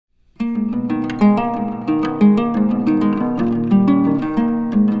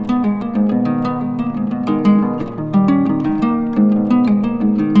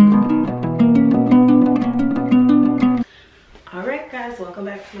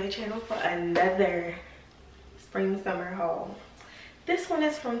my channel for another spring summer haul. This one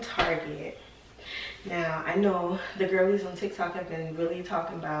is from Target. Now I know the girlies on TikTok have been really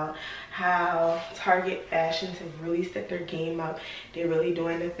talking about how Target fashions have really stepped their game up. They're really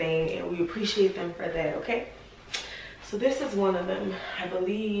doing the thing, and we appreciate them for that. Okay, so this is one of them. I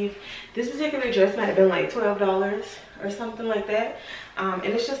believe this particular dress might have been like $12 or something like that, and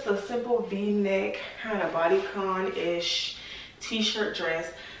it's just a simple v-neck kind of bodycon-ish t-shirt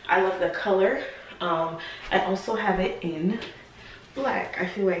dress. I love the color. I also have it in black. I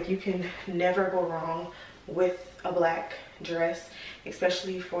feel like you can never go wrong with a black dress,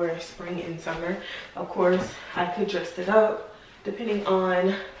 especially for spring and summer. Of course, I could dress it up depending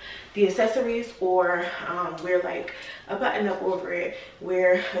on the accessories, or wear like a button up over it,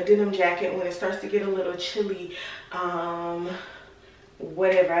 wear a denim jacket when it starts to get a little chilly,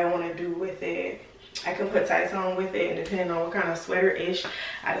 whatever I want to do with it. I can put tights on with it, and depending on what kind of sweater-ish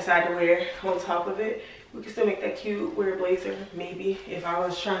I decide to wear on top of it, we can still make that cute. Wear a blazer, maybe, if I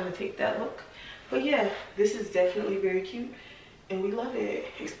was trying to take that look. But yeah, this is definitely very cute, and we love it,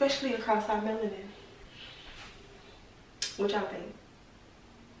 especially across our melanin. What y'all think?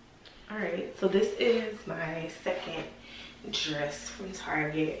 All right, so this is my second dress from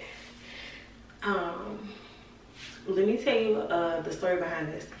Target. Let me tell you the story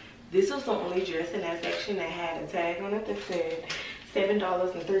behind this. This was the only dress in that section that had a tag on it that said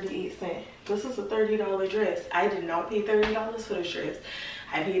 $7.38. This was a $30 dress. I did not pay $30 for this dress.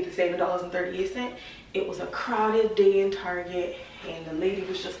 I paid the $7.38. It was a crowded day in Target, and the lady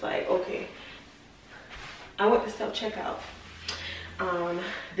was just like, okay. I went to self-checkout.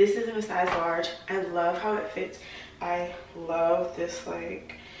 This is in a size large. I love how it fits. I love this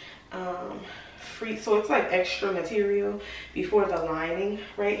like free, so it's like extra material before the lining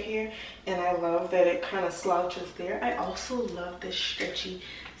right here, and I love that it kind of slouches there. I also love this stretchy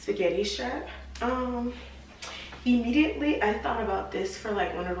spaghetti strap. Immediately I thought about this for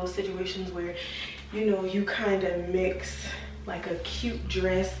like one of those situations where, you know, you kind of mix like a cute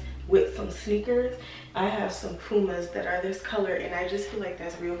dress with some sneakers. I have some Pumas that are this color, and I just feel like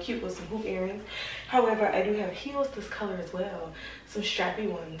that's real cute with some hoop earrings. However, I do have heels this color as well, some strappy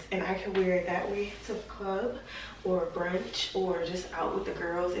ones, and I could wear it that way to the club or brunch or just out with the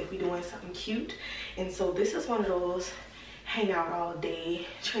girls if we're doing something cute. And so this is one of those hang out all day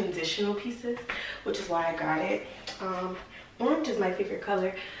transitional pieces, which is why I got it. Orange is my favorite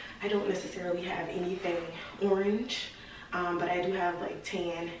color. I don't necessarily have anything orange, but I do have like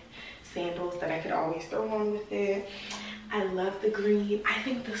tan sandals that I could always throw on with it. I love the green. I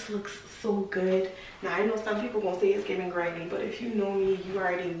think this looks so good. Now I know some people gonna say it's giving granny, but if you know me, you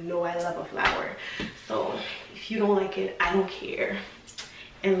already know I love a flower. So if you don't like it, I don't care.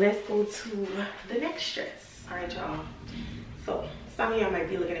 And let's go to the next dress. All right, y'all. So some of y'all might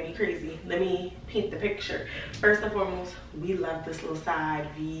be looking at me crazy. Let me paint the picture. First and foremost, we love this little side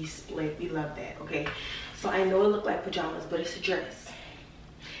V split. We love that, okay? So I know it looked like pajamas, but it's a dress.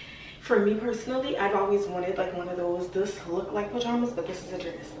 For me personally, I've always wanted like one of those. This look like pajamas, but this is a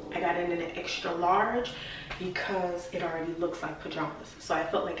dress. I got it in an extra large because it already looks like pajamas. So I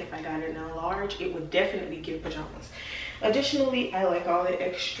felt like if I got it in a large, it would definitely give pajamas. Additionally, I like all the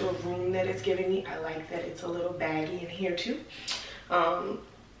extra room that it's giving me. I like that it's a little baggy in here too.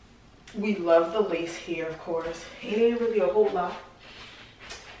 We love the lace here, of course. It ain't really a whole lot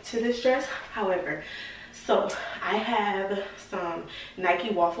to this dress. However, so I have some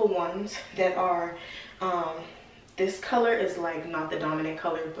Nike waffle ones that are, this color is like not the dominant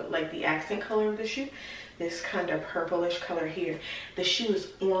color, but like the accent color of the shoe. This kind of purplish color here. The shoe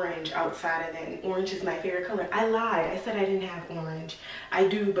is orange outside of that, and orange is my favorite color. I lied, I said I didn't have orange. I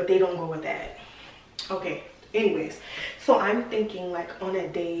do, but they don't go with that. Okay, anyways, so I'm thinking like on a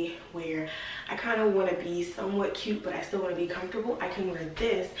day where I kind of want to be somewhat cute, but I still want to be comfortable, I can wear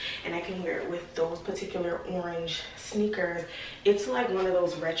this, and I can wear it with those particular orange sneakers. It's like one of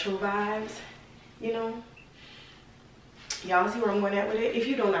those retro vibes, you know? Y'all see where I'm going at with it? If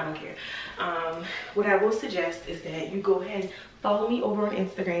you don't, I don't care. What I will suggest is that you go ahead and follow me over on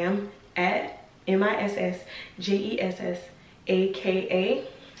Instagram at MISSJESSAKA.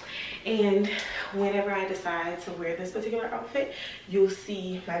 And whenever I decide to wear this particular outfit, you'll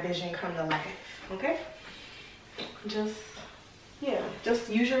see my vision come to life, okay? Just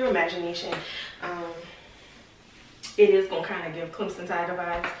use your imagination. It is gonna kind of give Clemson Tiger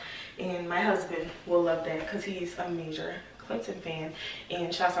vibes, and my husband will love that because he's a major Clemson fan,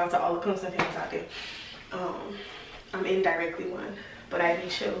 and shouts out to all the Clemson fans out there. I'm indirectly one, but I be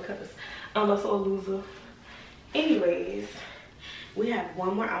chill because I'm also a loser. Anyways, we have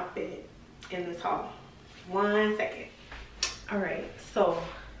one more outfit in this haul. 1 second. All right, so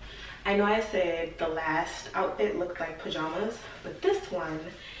I know I said the last outfit looked like pajamas, but this one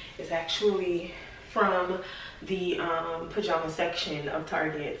is actually from the pajama section of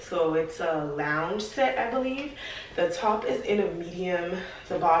Target. So it's a lounge set, I believe. The top is in a medium,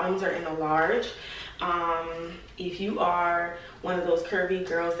 the bottoms are in a large. If you are one of those curvy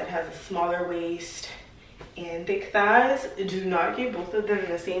girls that has a smaller waist and thick thighs, do not get both of them in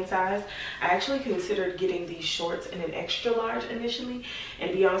the same size. I actually considered getting these shorts in an extra large initially,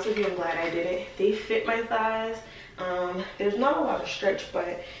 and to be honest with you, I'm glad I didn't. They fit my thighs. There's not a lot of stretch,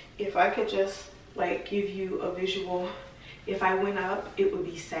 but if I could just like give you a visual, if I went up, it would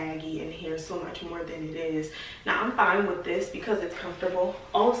be saggy in here so much more than it is. Now I'm fine with this because it's comfortable.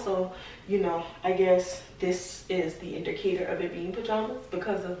 Also, you know, I guess this is the indicator of it being pajamas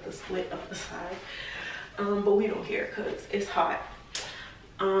because of the split of the side. But we don't care because it's hot.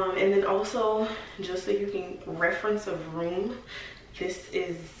 And then also, just so you can reference of room, this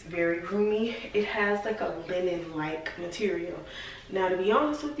is very roomy. It has like a linen-like material. Now, to be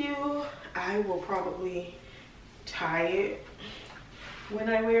honest with you, I will probably tie it when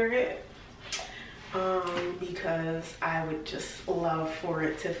I wear it, because I would just love for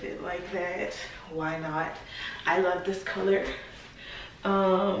it to fit like that. Why not? I love this color.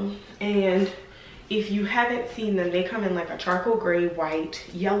 And if you haven't seen them, they come in like a charcoal gray, white,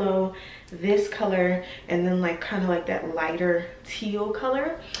 yellow, this color, and then like kind of like that lighter teal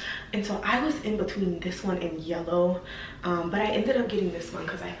color. And so I was in between this one and yellow, but I ended up getting this one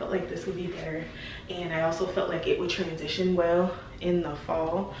because I felt like this would be better, and I also felt like it would transition well in the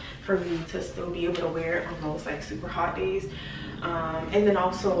fall for me to still be able to wear it on those like super hot days. And then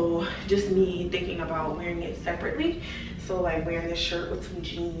also just me thinking about wearing it separately, so like wearing this shirt with some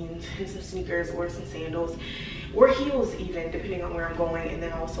jeans and some sneakers or some sandals or heels even, depending on where I'm going, and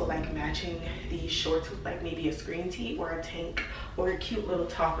then also like matching these shorts with like maybe a screen tee or a tank or a cute little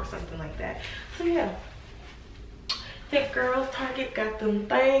top or something like that. So yeah, thick girls, Target got them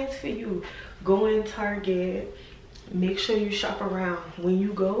things for you. Go in Target, make sure you shop around. When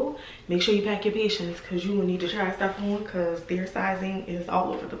you go, make sure you pack your patience, because you will need to try stuff on because their sizing is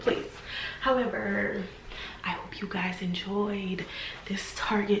all over the place. However, I hope you guys enjoyed this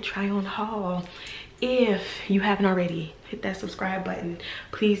Target try on haul. If you haven't already, hit that subscribe button.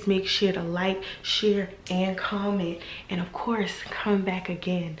 Please make sure to like, share, and comment. And of course, come back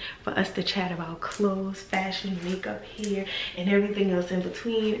again for us to chat about clothes, fashion, makeup, hair, and everything else in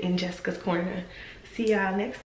between in Jessica's Corner. See y'all next time.